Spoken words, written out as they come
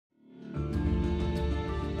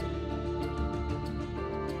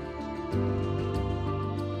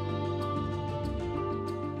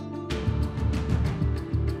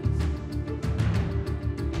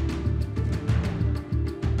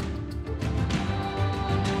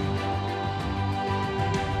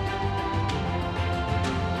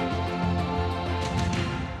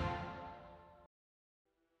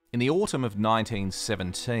the autumn of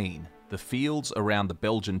 1917, the fields around the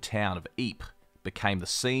Belgian town of Ypres became the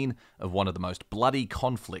scene of one of the most bloody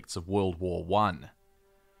conflicts of World War I.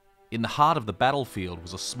 In the heart of the battlefield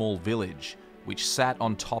was a small village which sat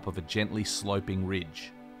on top of a gently sloping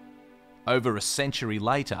ridge. Over a century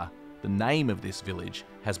later, the name of this village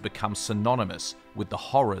has become synonymous with the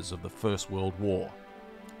horrors of the First World War.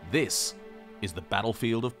 This is the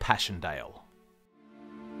battlefield of Passchendaele.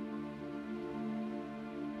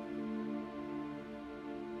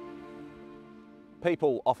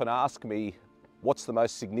 People often ask me what's the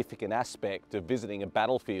most significant aspect of visiting a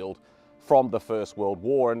battlefield from the First World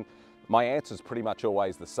War, and my answer is pretty much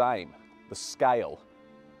always the same: the scale.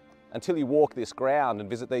 Until you walk this ground and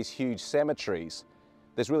visit these huge cemeteries,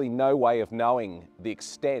 there's really no way of knowing the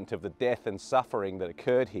extent of the death and suffering that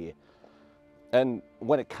occurred here. And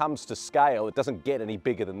when it comes to scale, it doesn't get any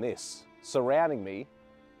bigger than this. Surrounding me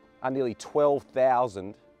are nearly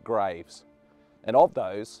 12,000 graves. And of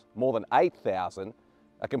those, more than 8,000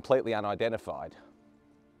 are completely unidentified.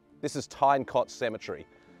 This is Tyne Cot Cemetery.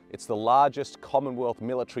 It's the largest Commonwealth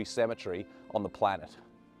military cemetery on the planet.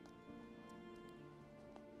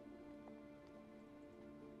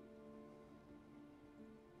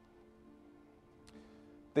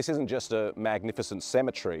 This isn't just a magnificent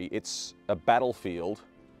cemetery, it's a battlefield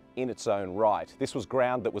in its own right. This was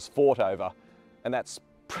ground that was fought over, and that's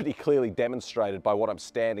pretty clearly demonstrated by what I'm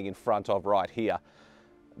standing in front of right here.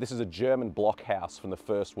 This is a German blockhouse from the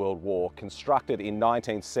First World War, constructed in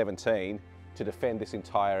 1917 to defend this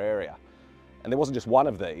entire area. And there wasn't just one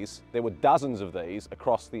of these, there were dozens of these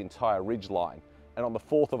across the entire ridgeline. And on the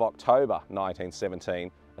 4th of October 1917,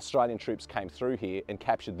 Australian troops came through here and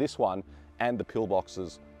captured this one and the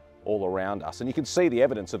pillboxes all around us. And you can see the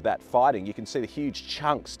evidence of that fighting. You can see the huge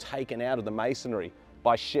chunks taken out of the masonry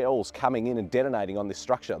by shells coming in and detonating on this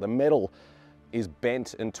structure. The metal is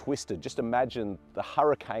bent and twisted. Just imagine the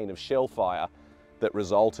hurricane of shell fire that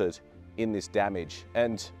resulted in this damage.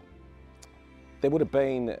 And there would have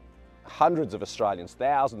been hundreds of Australians,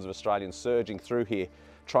 thousands of Australians surging through here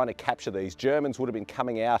trying to capture these. Germans would have been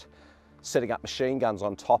coming out, setting up machine guns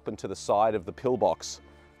on top and to the side of the pillbox.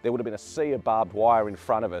 There would have been a sea of barbed wire in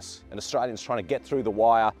front of us, and Australians trying to get through the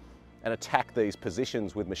wire and attack these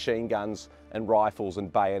positions with machine guns and rifles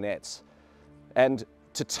and bayonets. And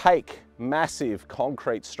to take massive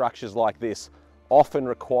concrete structures like this often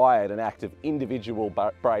required an act of individual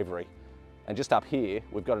bravery. And just up here,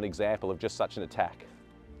 we've got an example of just such an attack.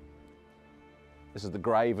 This is the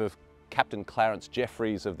grave of Captain Clarence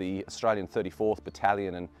Jeffries of the Australian 34th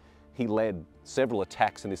Battalion, and he led several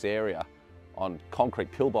attacks in this area on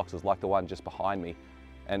concrete pillboxes like the one just behind me.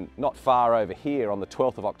 And not far over here, on the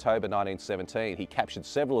 12th of October 1917, he captured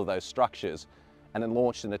several of those structures and then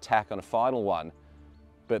launched an attack on a final one.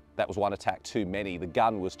 But that was one attack too many. The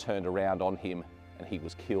gun was turned around on him and he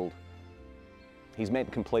was killed. His men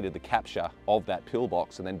completed the capture of that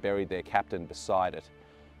pillbox and then buried their captain beside it.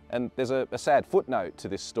 And there's a sad footnote to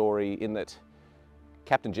this story in that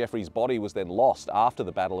Captain Jeffries' body was then lost after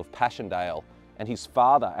the Battle of Passchendaele, and his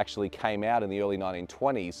father actually came out in the early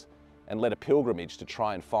 1920s and led a pilgrimage to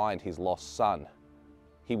try and find his lost son.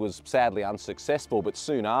 He was sadly unsuccessful, but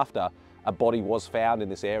soon after, a body was found in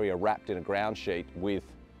this area wrapped in a ground sheet with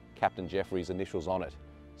Captain Jeffries' initials on it.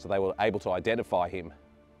 So they were able to identify him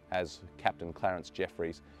as Captain Clarence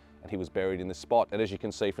Jeffries, and he was buried in this spot. And as you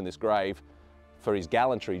can see from this grave, for his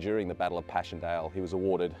gallantry during the Battle of Passchendaele, he was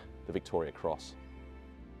awarded the Victoria Cross.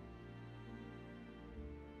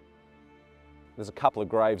 There's a couple of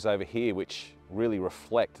graves over here which really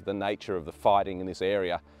reflect the nature of the fighting in this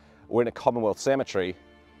area. We're in a Commonwealth cemetery,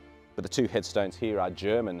 but the two headstones here are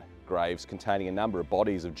German graves containing a number of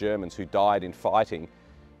bodies of Germans who died in fighting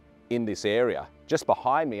in this area. Just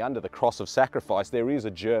behind me, under the Cross of Sacrifice, there is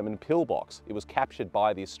a German pillbox. It was captured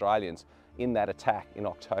by the Australians in that attack in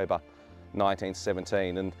October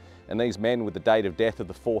 1917. And these men with the date of death of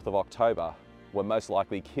the 4th of October were most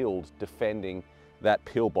likely killed defending that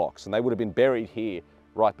pillbox. And they would have been buried here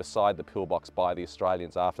right beside the pillbox by the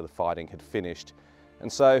Australians after the fighting had finished.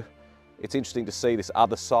 And so it's interesting to see this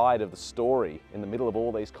other side of the story. In the middle of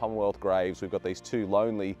all these Commonwealth graves, we've got these two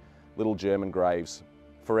lonely little German graves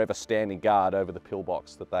forever standing guard over the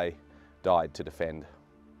pillbox that they died to defend.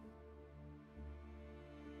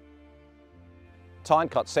 Tyne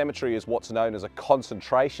Cot Cemetery is what's known as a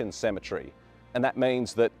concentration cemetery, and that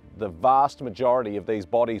means that the vast majority of these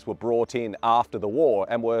bodies were brought in after the war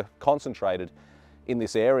and were concentrated in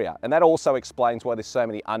this area. And that also explains why there's so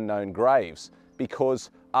many unknown graves,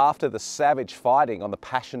 because after the savage fighting on the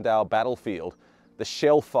Passchendaele battlefield, the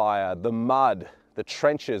shell fire, the mud, the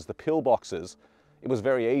trenches, the pillboxes, it was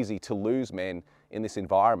very easy to lose men in this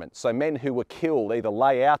environment. So men who were killed either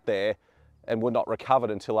lay out there and were not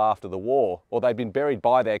recovered until after the war, or they'd been buried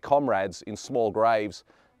by their comrades in small graves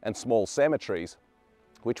and small cemeteries,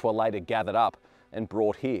 which were later gathered up and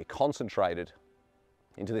brought here, concentrated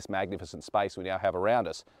into this magnificent space we now have around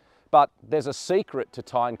us. But there's a secret to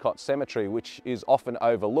Tyne Cot Cemetery which is often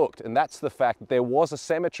overlooked, and that's the fact that there was a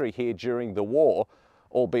cemetery here during the war,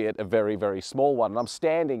 albeit a very, very small one. And I'm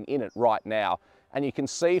standing in it right now, and you can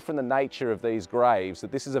see from the nature of these graves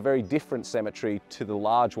that this is a very different cemetery to the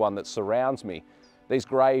large one that surrounds me. These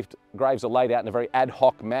graves are laid out in a very ad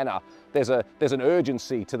hoc manner. There's an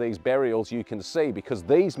urgency to these burials, you can see, because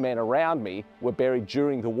these men around me were buried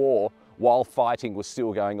during the war while fighting was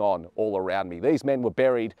still going on all around me. These men were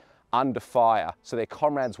buried under fire, so their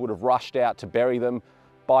comrades would have rushed out to bury them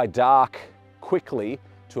by dark quickly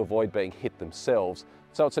to avoid being hit themselves.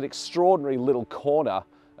 So it's an extraordinary little corner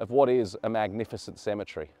of what is a magnificent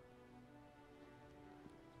cemetery.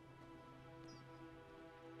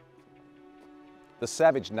 The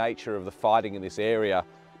savage nature of the fighting in this area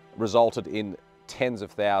resulted in tens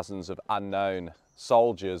of thousands of unknown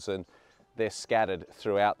soldiers, and they're scattered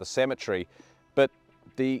throughout the cemetery. But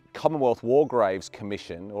the Commonwealth War Graves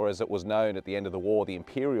Commission, or as it was known at the end of the war, the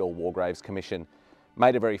Imperial War Graves Commission,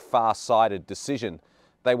 made a very far-sighted decision.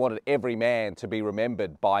 They wanted every man to be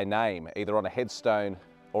remembered by name, either on a headstone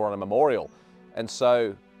or on a memorial. And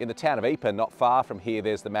so in the town of Ypres, not far from here,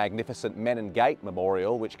 there's the magnificent Menin Gate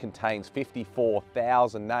Memorial, which contains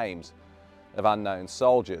 54,000 names of unknown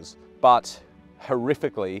soldiers. But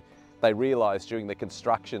horrifically, they realised during the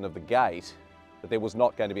construction of the gate that there was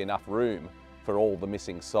not going to be enough room for all the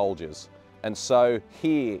missing soldiers. And so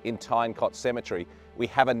here in Tyne Cot Cemetery, we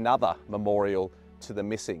have another memorial to the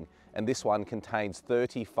missing. And this one contains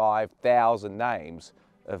 35,000 names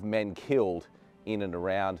of men killed in and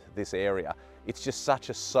around this area. It's just such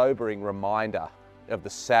a sobering reminder of the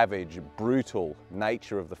savage, brutal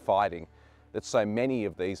nature of the fighting, that so many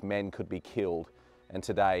of these men could be killed and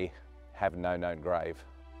today have no known grave.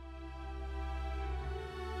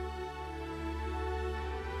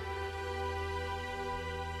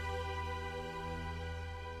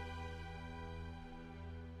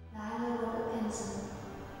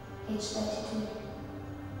 Age 32.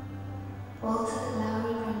 Walter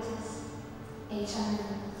Lowry Prentice, age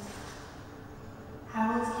unknown.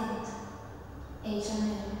 Harold Kent, age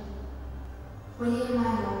unknown. William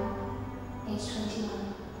Mylor, age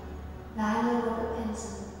 21. Lionel Robert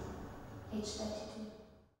Penson, age 32.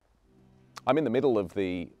 I'm in the middle of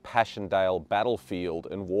the Passchendaele battlefield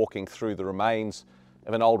and walking through the remains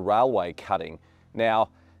of an old railway cutting. Now,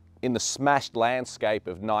 in the smashed landscape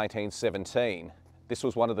of 1917, this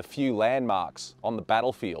was one of the few landmarks on the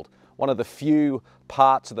battlefield, one of the few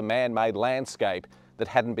parts of the man-made landscape that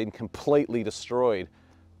hadn't been completely destroyed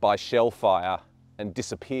by shell fire and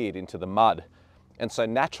disappeared into the mud. And so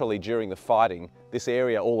naturally during the fighting, this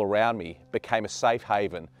area all around me became a safe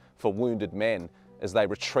haven for wounded men as they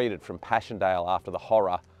retreated from Passchendaele after the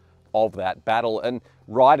horror of that battle. And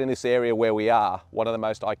right in this area where we are, one of the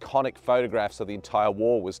most iconic photographs of the entire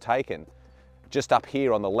war was taken. Just up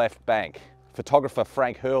here on the left bank, photographer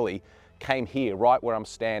Frank Hurley came here right where I'm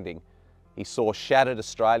standing. He saw shattered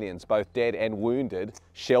Australians, both dead and wounded,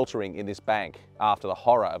 sheltering in this bank after the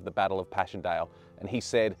horror of the Battle of Passchendaele. And he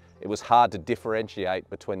said it was hard to differentiate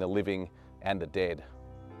between the living and the dead.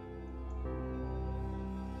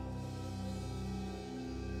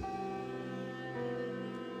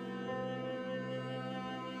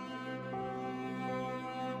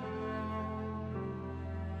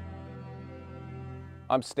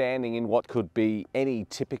 I'm standing in what could be any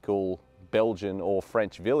typical Belgian or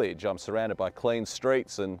French village. I'm surrounded by clean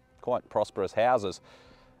streets and quite prosperous houses.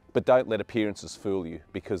 But don't let appearances fool you,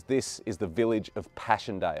 because this is the village of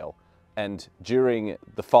Passchendaele. And during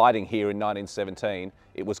the fighting here in 1917,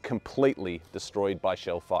 it was completely destroyed by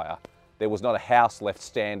shell fire. There was not a house left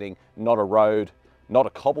standing, not a road, not a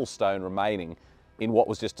cobblestone remaining in what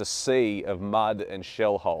was just a sea of mud and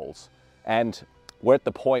shell holes. And we're at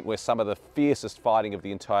the point where some of the fiercest fighting of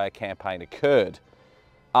the entire campaign occurred.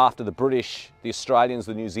 After the British, the Australians,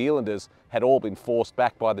 the New Zealanders had all been forced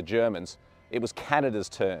back by the Germans, it was Canada's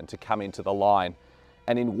turn to come into the line.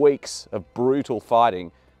 And in weeks of brutal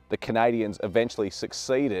fighting, the Canadians eventually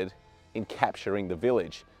succeeded in capturing the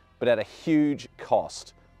village, but at a huge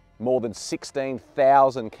cost. More than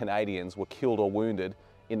 16,000 Canadians were killed or wounded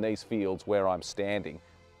in these fields where I'm standing.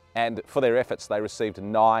 And for their efforts, they received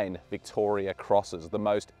 9 Victoria Crosses, the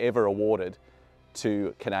most ever awarded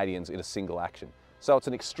to Canadians in a single action. So it's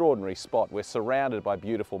an extraordinary spot. We're surrounded by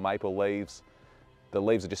beautiful maple leaves. The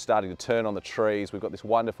leaves are just starting to turn on the trees. We've got this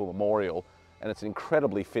wonderful memorial. and it's an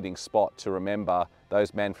incredibly fitting spot to remember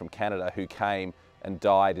those men from Canada who came and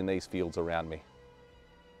died in these fields around me.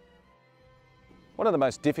 One of the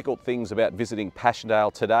most difficult things about visiting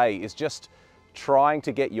Passchendaele today is just trying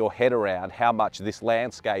to get your head around how much this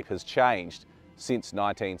landscape has changed since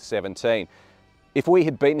 1917. If we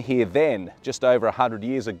had been here then, just over 100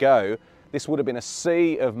 years ago, this would have been a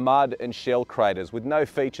sea of mud and shell craters with no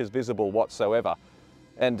features visible whatsoever,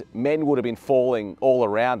 and men would have been falling all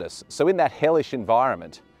around us. So in that hellish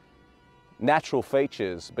environment, natural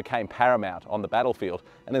features became paramount on the battlefield,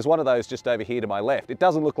 and there's one of those just over here to my left. It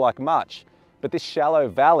doesn't look like much, but this shallow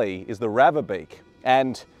valley is the Raverbeek,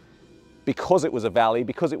 and because it was a valley,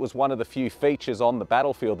 because it was one of the few features on the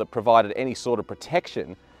battlefield that provided any sort of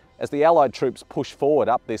protection, as the Allied troops pushed forward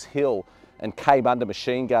up this hill and came under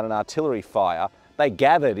machine gun and artillery fire, they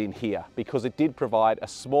gathered in here because it did provide a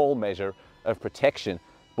small measure of protection.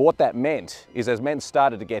 But what that meant is as men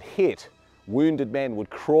started to get hit, wounded men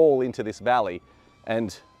would crawl into this valley,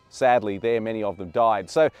 and sadly there many of them died.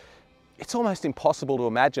 So it's almost impossible to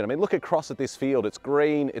imagine. I mean, look across at this field, it's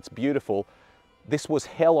green, it's beautiful. This was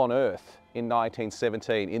hell on earth in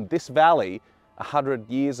 1917. In this valley, 100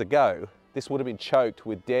 years ago, this would have been choked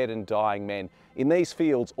with dead and dying men. In these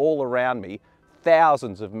fields all around me,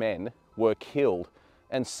 thousands of men were killed,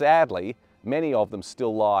 and sadly, many of them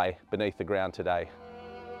still lie beneath the ground today.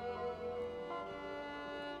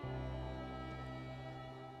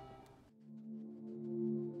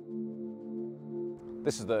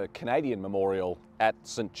 This is the Canadian Memorial at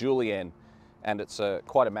St. Julien, and it's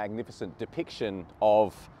quite a magnificent depiction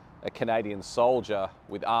of a Canadian soldier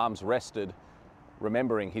with arms rested,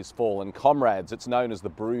 remembering his fallen comrades. It's known as the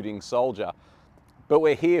Brooding Soldier. But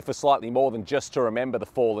we're here for slightly more than just to remember the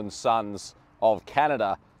fallen sons of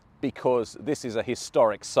Canada, because this is a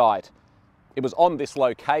historic site. It was on this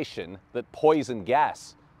location that poison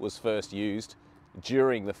gas was first used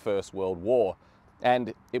during the First World War.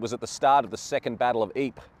 And it was at the start of the Second Battle of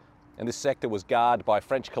Ypres, and this sector was guarded by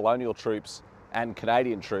French colonial troops and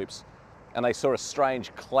Canadian troops, and they saw a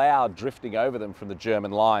strange cloud drifting over them from the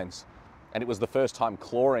German lines, and it was the first time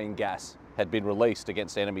chlorine gas had been released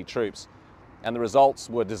against enemy troops, and the results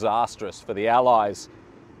were disastrous for the Allies.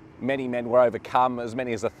 Many men were overcome, as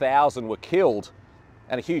many as 1,000 were killed,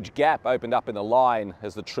 and a huge gap opened up in the line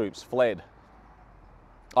as the troops fled.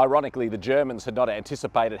 Ironically, the Germans had not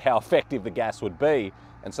anticipated how effective the gas would be,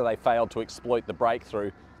 and so they failed to exploit the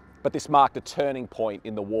breakthrough. But this marked a turning point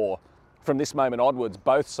in the war. From this moment onwards,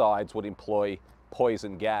 both sides would employ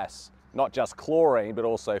poison gas, not just chlorine, but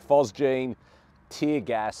also phosgene, tear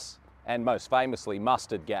gas, and most famously,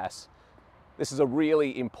 mustard gas. This is a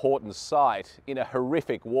really important site. In a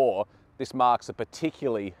horrific war, this marks a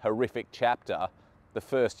particularly horrific chapter, the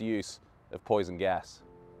first use of poison gas.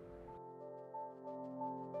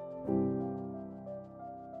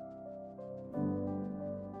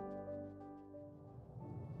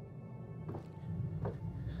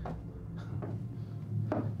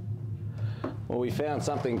 Well, we found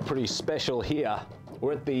something pretty special here.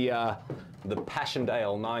 We're at the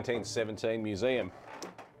Passchendaele 1917 Museum,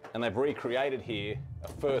 and they've recreated here a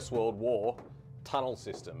First World War tunnel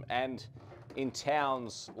system. And in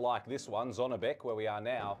towns like this one, Zonnebeck, where we are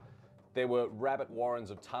now, there were rabbit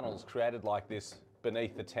warrens of tunnels created like this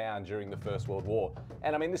beneath the town during the First World War.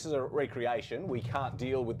 And I mean, this is a recreation. We can't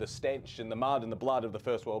deal with the stench and the mud and the blood of the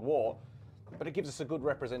First World War, but it gives us a good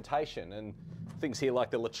representation. And things here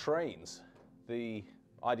like the latrines, the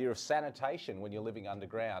idea of sanitation when you're living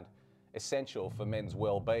underground, essential for men's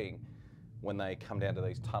well-being when they come down to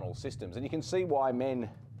these tunnel systems. And you can see why men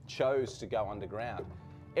chose to go underground.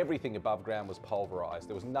 Everything above ground was pulverised.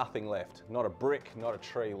 There was nothing left, not a brick, not a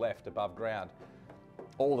tree left above ground.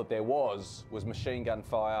 All that there was machine gun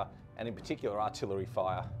fire, and in particular artillery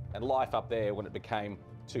fire. And life up there, when it became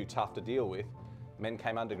too tough to deal with, men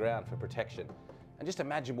came underground for protection. And just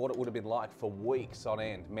imagine what it would have been like for weeks on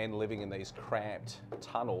end, men living in these cramped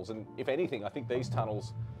tunnels. And if anything, I think these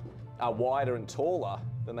tunnels are wider and taller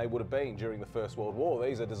than they would have been during the First World War.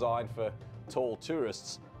 These are designed for tall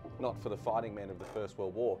tourists, not for the fighting men of the First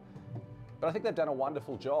World War. But I think they've done a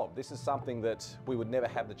wonderful job. This is something that we would never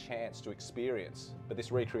have the chance to experience, but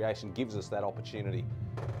this recreation gives us that opportunity.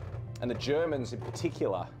 And the Germans in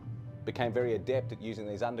particular became very adept at using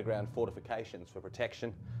these underground fortifications for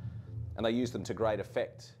protection, and they used them to great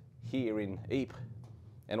effect here in Ypres,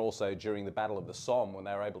 and also during the Battle of the Somme, when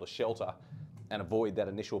they were able to shelter and avoid that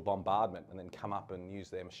initial bombardment and then come up and use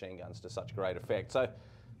their machine guns to such great effect. So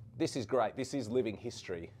this is great. This is living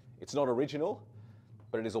history. It's not original,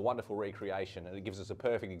 but it is a wonderful recreation, and it gives us a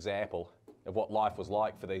perfect example of what life was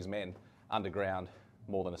like for these men underground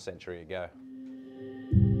more than a century ago.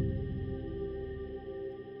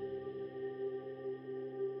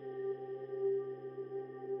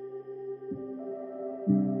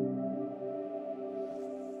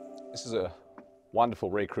 This is a wonderful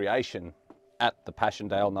recreation at the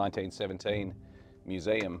Passchendaele 1917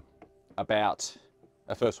 Museum about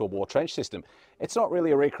a First World War trench system. It's not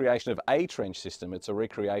really a recreation of a trench system, it's a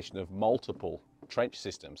recreation of multiple trench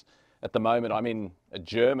systems. At the moment I'm in a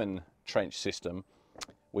German trench system,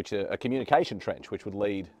 which is a communication trench which would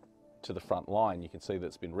lead to the front line. You can see that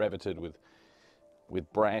it's been riveted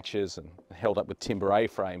with branches and held up with timber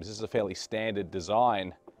A-frames. This is a fairly standard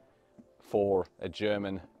design for a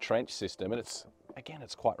German trench system, and it's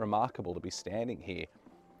quite remarkable to be standing here.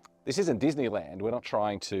 This isn't Disneyland. We're not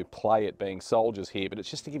trying to play at being soldiers here, but it's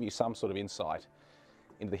just to give you some sort of insight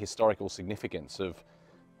into the historical significance of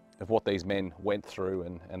what these men went through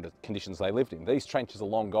and the conditions they lived in. These trenches are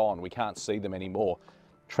long gone. We can't see them anymore.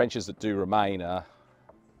 Trenches that do remain are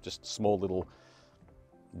just small little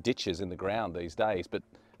ditches in the ground these days, but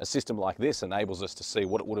a system like this enables us to see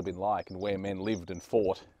what it would have been like and where men lived and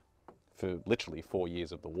fought for literally 4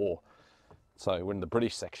 years of the war. So we're in the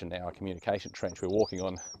British section now, a communication trench. We're walking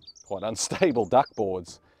on quite unstable duck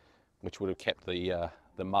boards, which would have kept the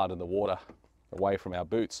mud and the water away from our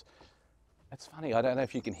boots. It's funny, I don't know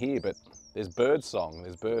if you can hear, but there's bird song,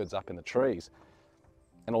 there's birds up in the trees.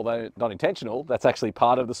 And although not intentional, that's actually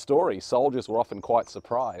part of the story. Soldiers were often quite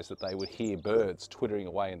surprised that they would hear birds twittering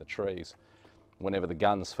away in the trees whenever the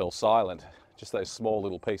guns fell silent. Just those small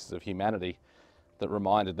little pieces of humanity that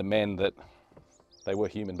reminded the men that they were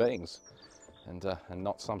human beings and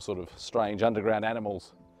not some sort of strange underground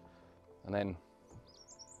animals. And then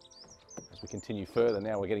as we continue further,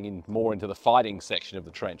 now we're getting more into the fighting section of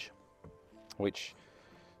the trench, which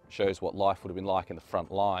shows what life would have been like in the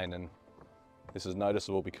front line. And this is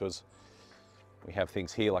noticeable because we have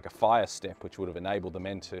things here like a fire step, which would have enabled the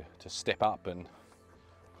men to step up and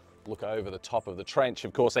look over the top of the trench.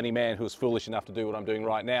 Of course, any man who was foolish enough to do what I'm doing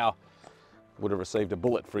right now would have received a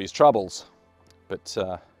bullet for his troubles. But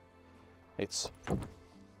it's a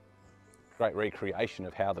great recreation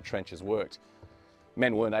of how the trenches worked.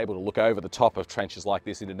 Men weren't able to look over the top of trenches like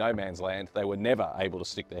this into no man's land. They were never able to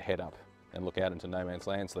stick their head up and look out into no man's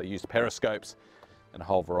land, so they used periscopes and a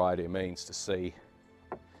whole variety of means to see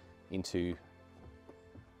into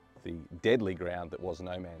the deadly ground that was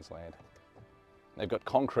no man's land. They've got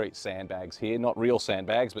concrete sandbags here, not real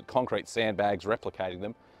sandbags, but concrete sandbags replicating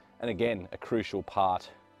them. And again, a crucial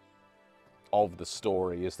part of the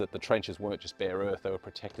story is that the trenches weren't just bare earth, they were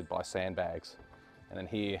protected by sandbags. And then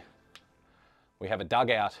here we have a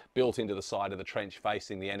dugout built into the side of the trench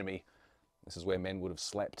facing the enemy. This is where men would have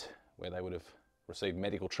slept, where they would have received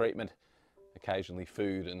medical treatment, occasionally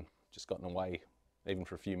food, and just gotten away, even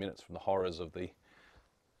for a few minutes, from the horrors of the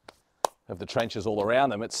trenches all around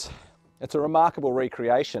them. It's a remarkable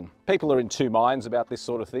recreation. People are in two minds about this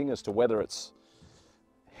sort of thing as to whether it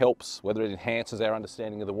helps, whether it enhances our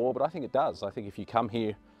understanding of the war, but I think it does. I think if you come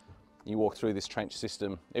here, you walk through this trench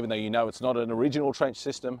system, even though you know it's not an original trench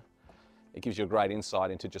system, it gives you a great insight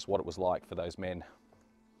into just what it was like for those men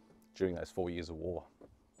during those 4 years of war.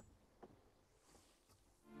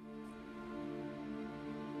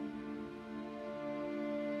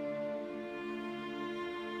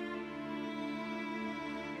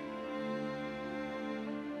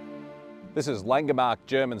 This is Langemarck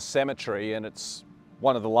German Cemetery, and it's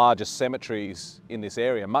one of the largest cemeteries in this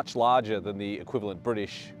area, much larger than the equivalent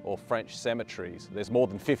British or French cemeteries. There's more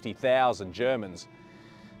than 50,000 Germans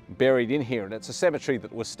buried in here, and it's a cemetery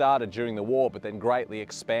that was started during the war but then greatly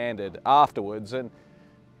expanded afterwards. And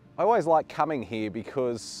I always like coming here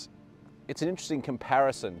because it's an interesting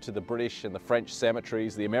comparison to the British and the French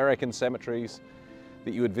cemeteries, the American cemeteries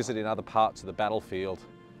that you would visit in other parts of the battlefield,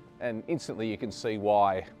 and instantly you can see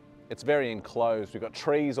why. It's very enclosed. We've got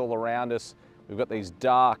trees all around us. We've got these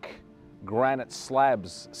dark granite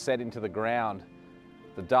slabs set into the ground,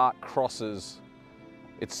 the dark crosses.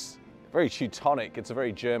 It's very Teutonic. It's a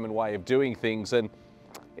very German way of doing things, and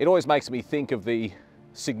it always makes me think of the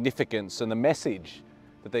significance and the message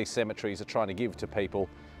that these cemeteries are trying to give to people.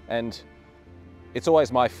 And it's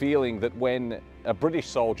always my feeling that when a British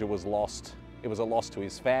soldier was lost, it was a loss to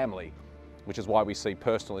his family, which is why we see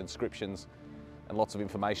personal inscriptions and lots of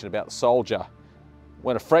information about the soldier.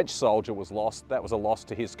 When a French soldier was lost, that was a loss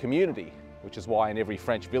to his community, which is why in every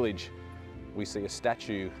French village we see a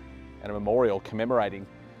statue and a memorial commemorating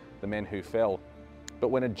the men who fell. But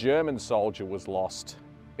when a German soldier was lost,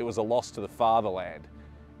 it was a loss to the fatherland,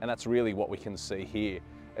 and that's really what we can see here.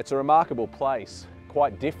 It's a remarkable place,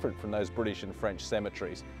 quite different from those British and French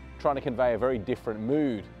cemeteries, trying to convey a very different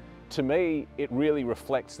mood. To me, it really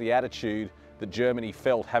reflects the attitude that Germany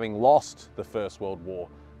felt having lost the First World War.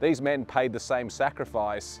 These men paid the same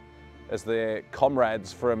sacrifice as their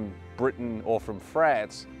comrades from Britain or from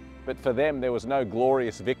France, But for them, there was no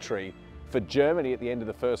glorious victory. For Germany at the end of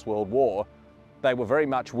the First World War, they were very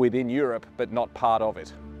much within Europe, but not part of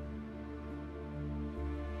it.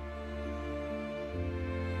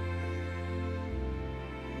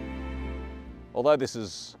 Although this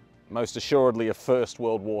is most assuredly a First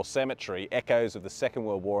World War cemetery, echoes of the Second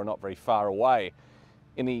World War are not very far away.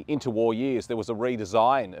 In the interwar years, there was a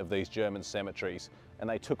redesign of these German cemeteries, and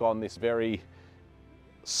they took on this very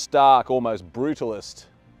stark, almost brutalist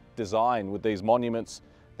design with these monuments,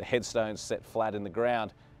 the headstones set flat in the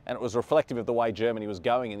ground, and it was reflective of the way Germany was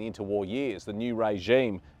going in the interwar years, the new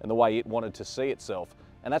regime and the way it wanted to see itself.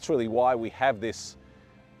 And that's really why we have this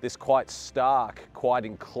quite stark, quite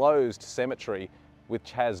enclosed cemetery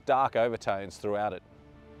which has dark overtones throughout it.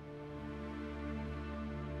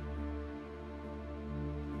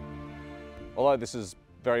 Although this is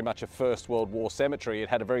very much a First World War cemetery, it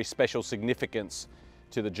had a very special significance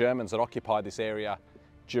to the Germans that occupied this area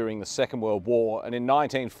during the Second World War. And in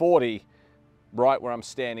 1940, right where I'm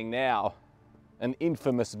standing now, an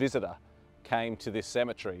infamous visitor came to this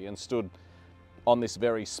cemetery and stood on this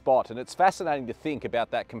very spot. And it's fascinating to think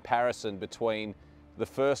about that comparison between the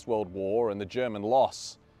First World War and the German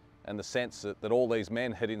loss, and the sense that all these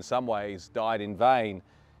men had in some ways died in vain,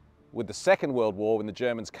 with the Second World War, when the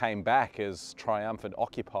Germans came back as triumphant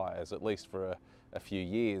occupiers, at least for a few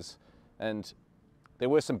years. And there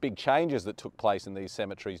were some big changes that took place in these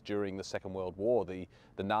cemeteries during the Second World War. The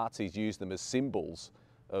Nazis used them as symbols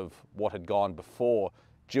of what had gone before.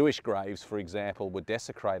 Jewish graves, for example, were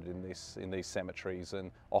desecrated in these cemeteries,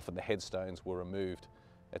 and often the headstones were removed.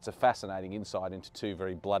 It's a fascinating insight into two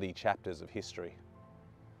very bloody chapters of history.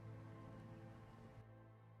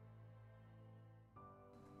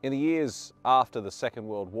 In the years after the Second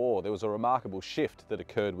World War, there was a remarkable shift that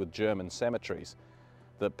occurred with German cemeteries.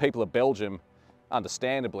 The people of Belgium,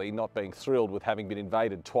 understandably not being thrilled with having been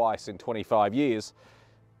invaded twice in 25 years,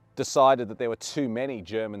 decided that there were too many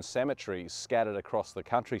German cemeteries scattered across the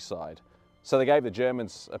countryside. So they gave the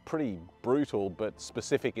Germans a pretty brutal but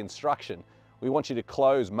specific instruction. We want you to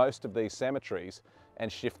close most of these cemeteries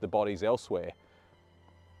and shift the bodies elsewhere.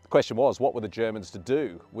 The question was, what were the Germans to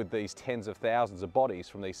do with these tens of thousands of bodies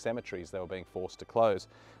from these cemeteries they were being forced to close?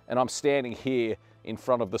 And I'm standing here in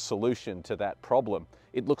front of the solution to that problem.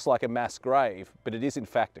 It looks like a mass grave, but it is in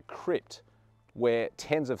fact a crypt where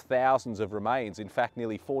tens of thousands of remains, in fact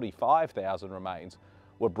nearly 45,000 remains,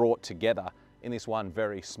 were brought together in this one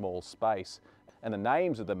very small space. And the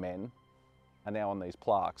names of the men are now on these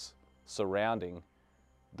plaques surrounding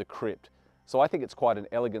the crypt. So I think it's quite an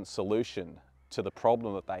elegant solution to the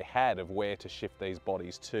problem that they had of where to shift these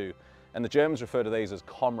bodies to. And the Germans refer to these as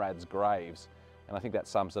comrades' graves, and I think that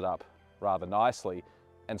sums it up rather nicely.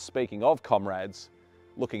 And speaking of comrades,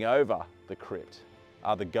 looking over the crypt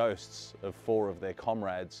are the ghosts of 4 of their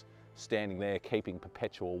comrades standing there keeping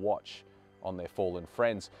perpetual watch on their fallen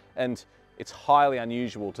friends. And it's highly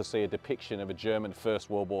unusual to see a depiction of a German First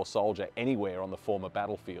World War soldier anywhere on the former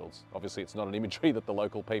battlefields. Obviously it's not an imagery that the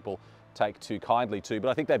local people take too kindly to, but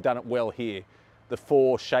I think they've done it well here. The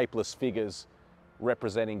 4 shapeless figures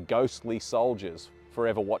representing ghostly soldiers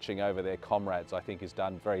forever watching over their comrades, I think is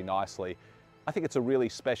done very nicely. I think it's a really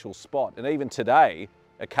special spot, and even today,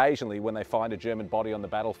 occasionally when they find a German body on the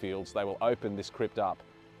battlefields, they will open this crypt up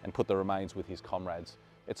and put the remains with his comrades.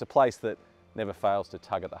 It's a place that never fails to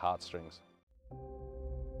tug at the heartstrings.